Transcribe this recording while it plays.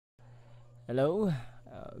Hello.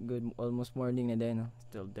 Good almost morning na din, no?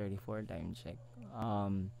 Still 34 time check.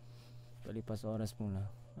 Palipas oras muna.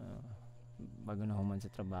 Bago na human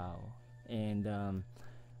sa trabaho. And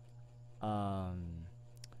um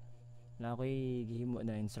na ako'y gihimo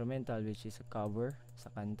na instrumental which is a cover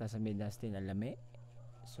sa kanta sa Midnasty na Lame.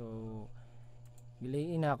 So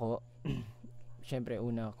gilayin ako. Syempre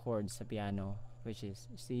una chord sa piano which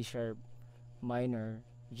is C sharp minor,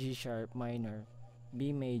 G sharp minor,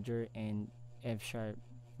 B major and F sharp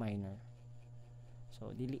minor.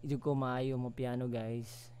 So dili ko maayo mo piano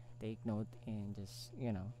guys. Take note and just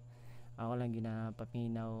ako lang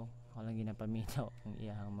ginapaminaw ang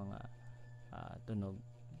iyang mga tunog.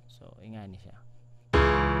 So ingani siya.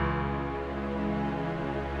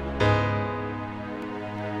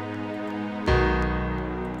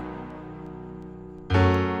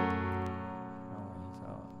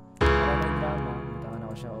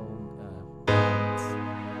 Siya o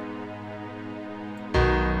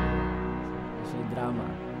drama.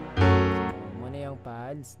 So muna yung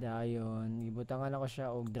pads dayon gibutangan ako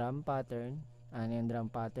siya og drum pattern. Ano yung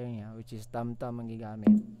drum pattern niya which is tam-tam ang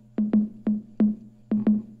gigamit.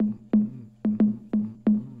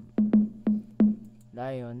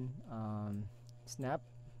 Dayon snap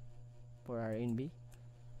for R&B.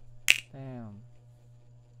 Damn.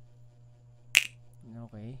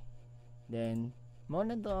 Okay. Then mo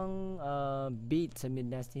na to ang beat sa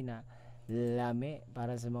Midnasty na lame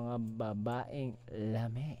para sa mga babaeng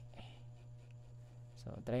lame.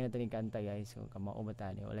 So try natin yung kanta guys. So kamao ba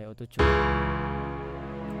tani walay auto-tune.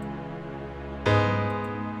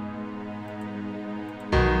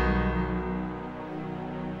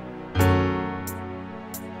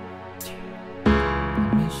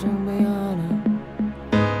 Siyang bayana,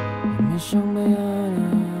 siyang bayana,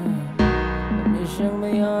 siyang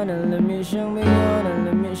bayana, siyang bayana,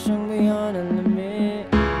 siyang bayana,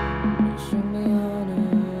 siyang bayana,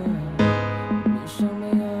 siyang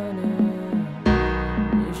bayana,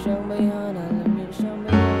 siyang bayana, siyang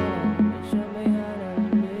bayana, siyang bayana,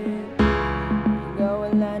 ikaw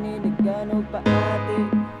wala ni nagano pa ate,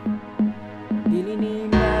 dili ni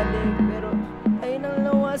madik pero ay nang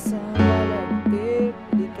lawas sa galaktik,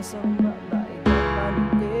 di ka sa babae ka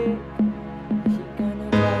palitik, hika na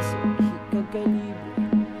klase, hika kalibre.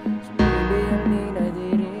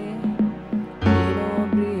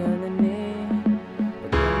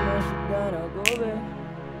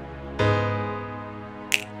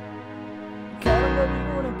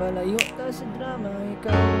 Palayo ka sa drama,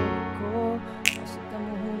 ikaw ko kasi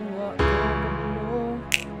tamuhunwa ko kabulo.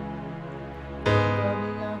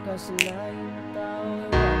 Pabila ka sa laing tao,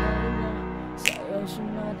 iwanan na sayaw sa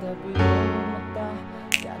mata, pilong mata.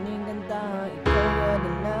 Kaning kanta, ikaw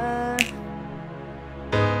adala.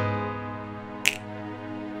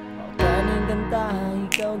 Kaning kanta,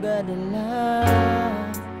 ikaw gadala.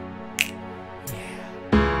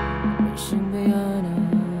 Yeah, siyang bayana,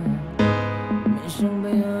 siyang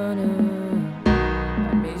bayana,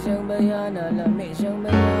 lami siyang bayana, lami siyang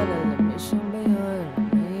bayana, lami siyang bayana,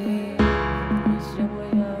 lami siyang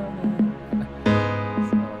bayana.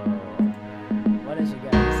 So, wala siya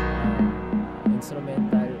guys,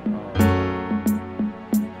 instrumental of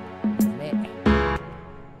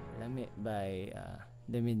Lami by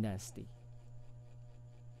the Midnasty.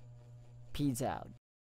 Peace out.